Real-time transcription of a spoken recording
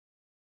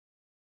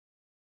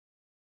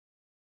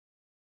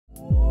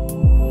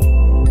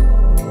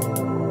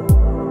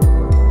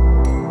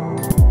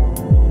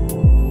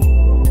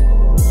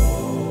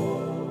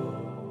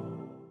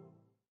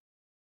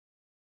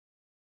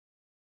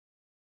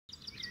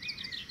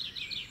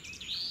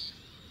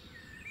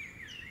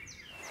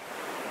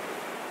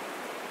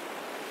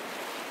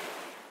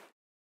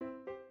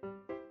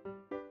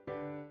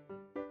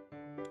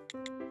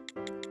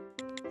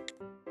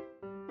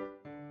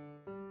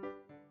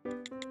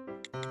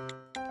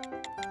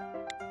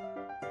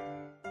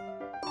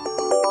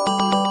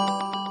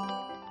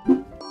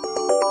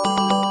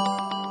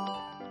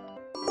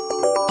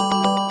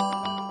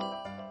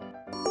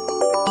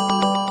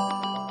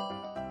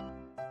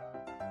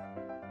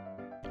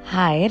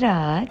Hi,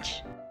 Raj.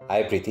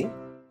 Hi, Preeti.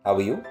 How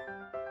are you?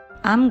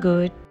 I'm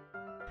good.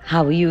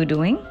 How are you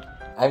doing?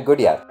 I'm good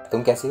यार.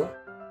 तुम कैसी हो?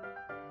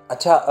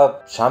 अच्छा,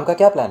 अब शाम का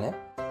क्या प्लान है?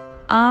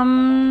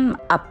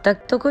 अब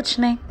तक तो कुछ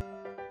नहीं.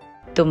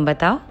 तुम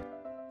बताओ.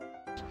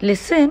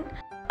 Listen,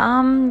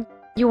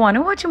 you want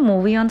to watch a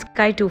movie on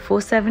Sky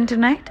 247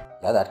 tonight?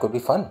 Yeah, that could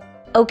be fun.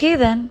 Okay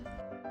then.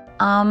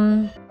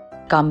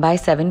 Come by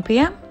 7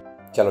 p.m.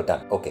 चलो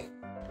done. Okay.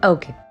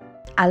 Okay.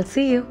 I'll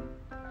see you.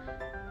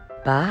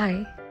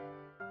 Bye.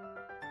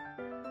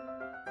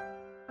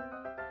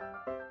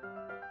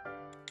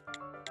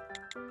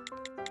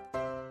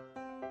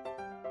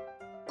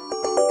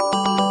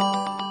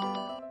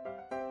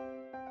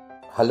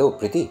 Hello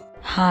प्रीति.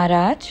 हाँ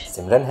राज.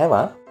 सिमरन है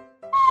वहाँ?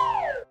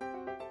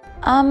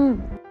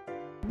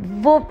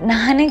 वो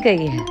नहाने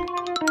गई है.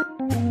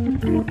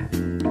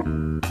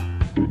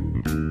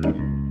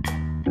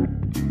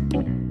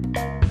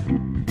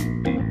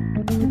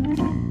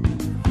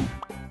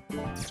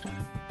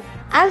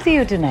 I'll see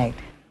you tonight.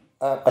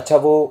 अच्छा,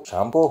 वो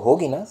शाम को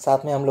होगी ना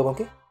साथ में हम लोगों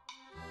के?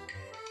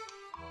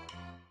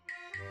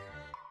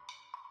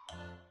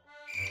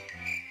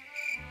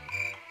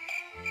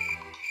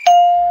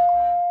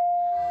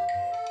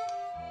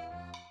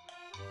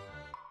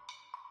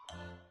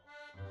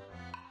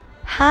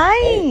 Hi.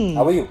 Hey,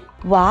 how are you?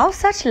 Wow,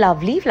 such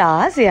lovely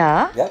flowers,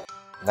 yeah. Yeah,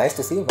 nice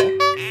to see you, man.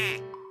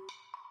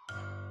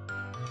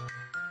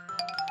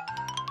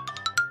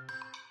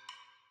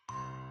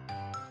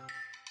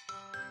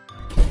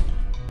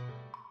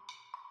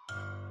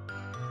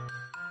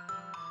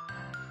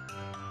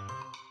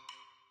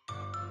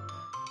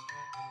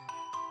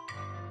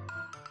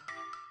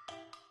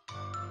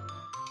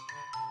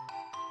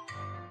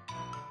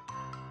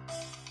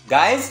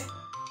 Guys,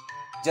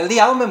 जल्दी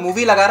आओ, मैं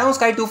मूवी लगा रहा हूँ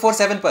Sky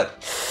 247 पर.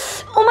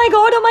 Oh my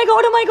god, oh my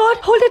god, oh my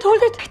god. Hold it,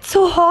 hold it. It's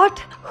so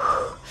hot.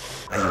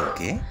 Are you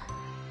okay?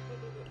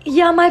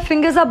 Yeah, my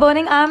fingers are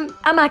burning.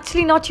 I'm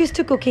actually not used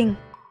to cooking.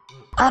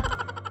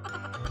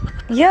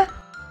 Yeah.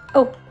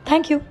 Oh,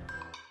 thank you.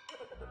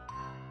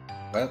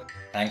 Well,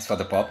 thanks for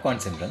the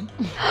popcorn, Simran.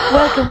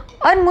 Welcome.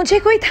 और मुझे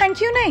कोई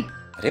thank you नहीं.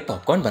 अरे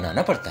popcorn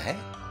बनाना पड़ता है,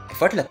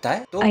 effort लगता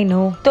है तो. I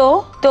know.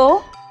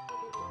 तो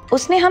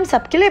उसने हम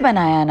सबके लिए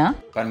बनाया ना.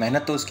 पर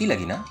मेहनत तो उसकी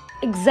लगी ना.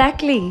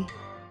 Exactly.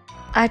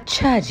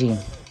 अच्छा जी.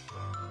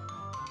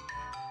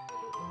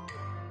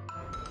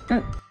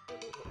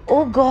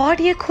 Oh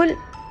God, ये खुल.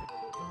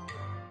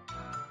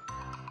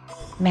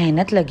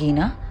 मेहनत लगी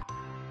ना.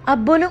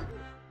 अब बोलो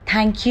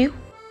थैंक यू.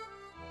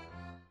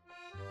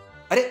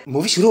 अरे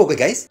मूवी शुरू हो गई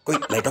गाइस, कोई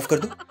लाइट ऑफ कर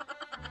दो.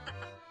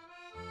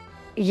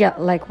 Yeah,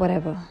 like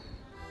whatever.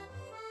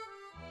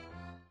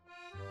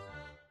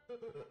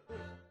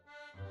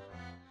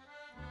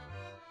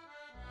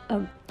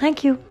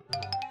 Thank you.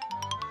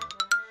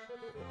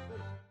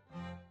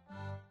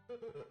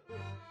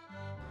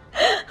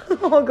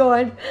 Oh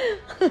God.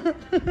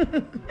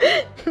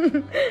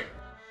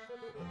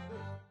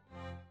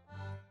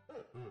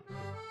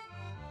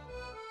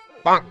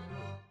 Bang.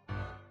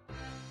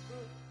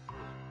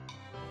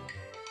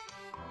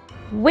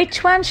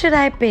 Which one should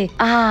I pick?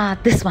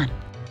 This one.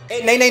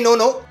 Hey, नहीं,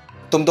 no.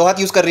 तुम दो हाथ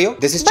यूज कर रही हो.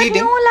 This is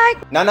cheating. But no, like.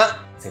 ना.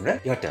 सिमरन,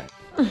 your turn.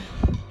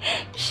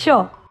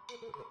 Sure.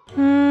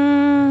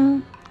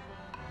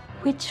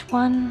 Which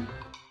one?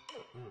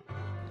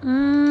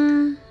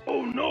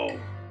 Oh no.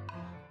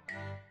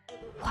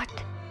 What?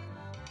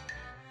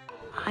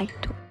 I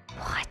do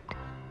what?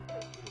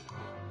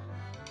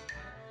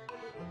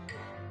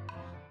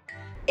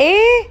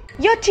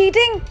 You're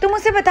cheating. तुम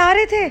उसे बता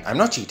रहे थे. I'm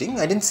not cheating.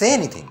 I didn't say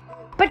anything.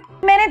 But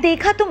मैंने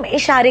देखा तुम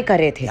इशारे कर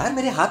रहे थे. यार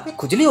मेरे हाथ में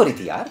खुजली हो रही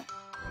थी यार.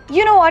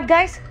 You know what,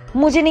 guys?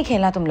 मुझे नहीं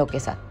खेलना तुम लोग के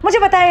साथ. मुझे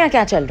बताया यहाँ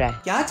क्या चल रहा है.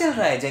 क्या चल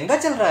रहा है? जेंगा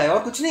चल रहा है और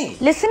कुछ नहीं.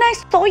 Listen, I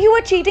saw you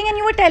were cheating and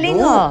you were telling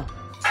her.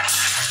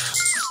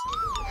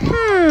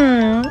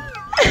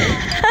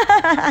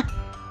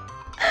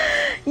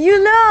 You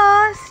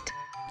lost.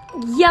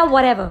 Yeah,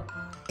 whatever.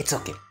 It's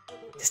okay.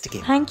 Just a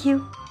game. Thank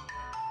you.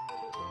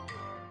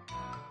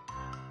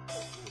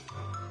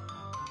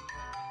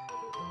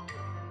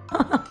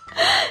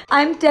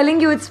 I'm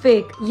telling you it's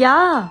fake.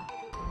 Yeah.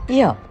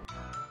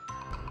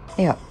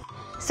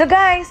 So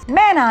guys,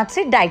 मैं आज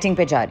से dieting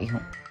पे जा रही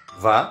हूँ.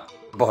 वाह,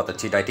 बहुत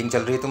अच्छी डाइटिंग चल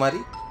रही है तुम्हारी.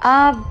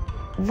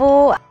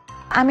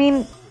 I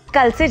mean,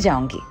 कल से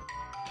जाऊंगी.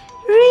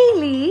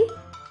 Really?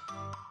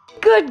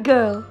 Good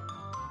girl.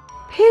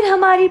 फिर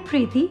हमारी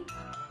प्रीति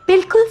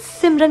बिल्कुल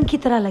सिमरन की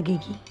तरह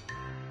लगेगी।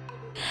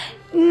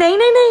 नहीं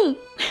नहीं नहीं,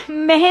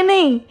 मैं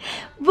नहीं,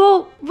 वो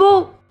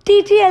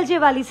TTLJ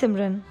वाली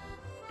सिमरन।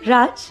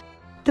 राज,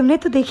 तुमने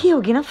तो देखी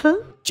होगी ना फिल्म?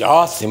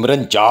 जा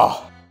सिमरन जा,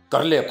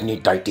 कर ले अपनी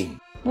डाइटिंग।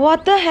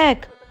 What the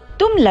heck?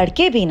 तुम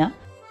लड़के भी ना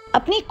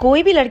अपनी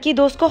कोई भी लड़की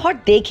दोस्त को हॉट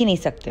देख ही नहीं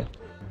सकते हो।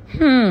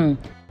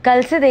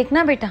 कल से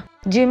देखना बेटा,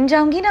 जिम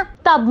जाऊंगी ना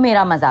तब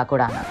मेरा मजाक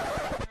उड़ाना।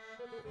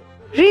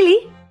 Really?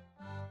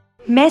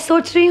 मैं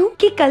सोच रही हूँ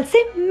कि कल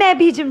से मैं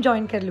भी जिम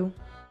ज्वाइन कर लूँ।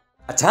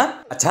 अच्छा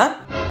अच्छा,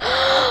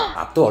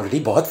 आप तो ऑलरेडी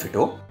बहुत फिट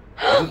हो,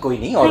 लेकिन कोई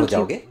नहीं, और हो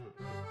जाओगे।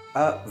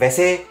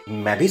 वैसे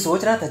मैं भी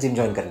सोच रहा था जिम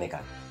ज्वाइन करने का,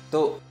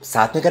 तो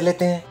साथ में कर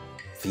लेते हैं,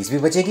 फीस भी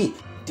बचेगी,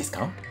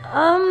 discount.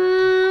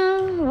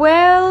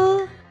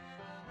 Well,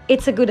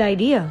 it's a good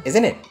idea.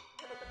 Isn't it?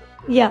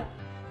 Yeah,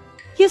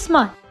 you're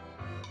smart.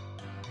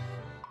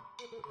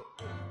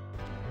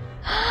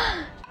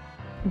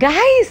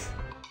 Guys,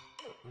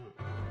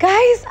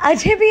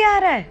 Ajay भी आ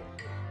रहा है।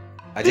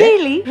 Ajay?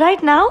 Really?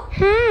 Right now?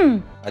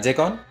 Ajay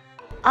कौन?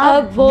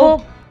 अब वो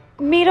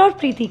मेरा और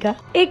प्रीति का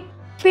एक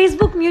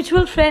Facebook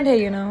mutual friend है,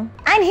 you know.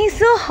 And he's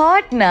so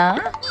hot ना?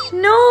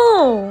 No.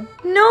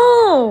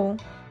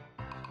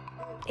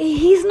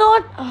 He's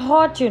not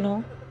hot, you know.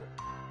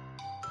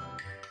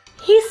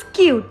 He's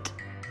cute.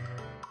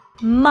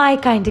 My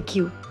kind of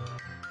cute.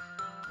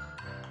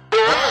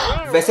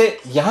 वैसे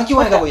यहाँ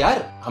क्यों आएगा वो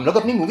यार? हम लोग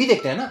अपनी मूवी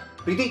देखते हैं ना।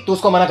 प्रीति, तू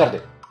उसको मना कर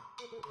दे।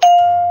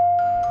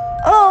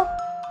 Oh,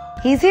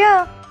 he's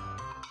here.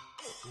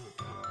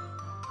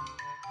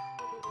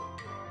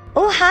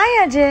 Oh, hi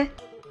Ajay.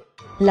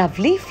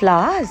 Lovely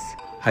flowers.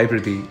 Hi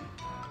Preeti.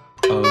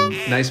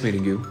 Nice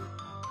meeting you.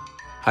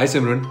 Hi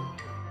Simran.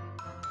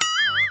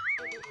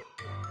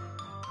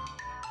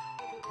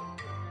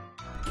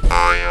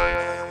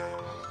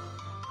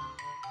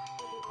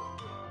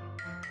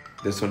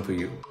 This one for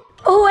you.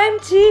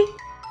 OMG,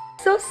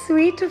 so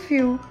sweet of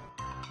you.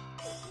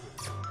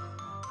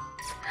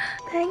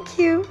 Thank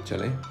you.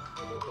 चलें?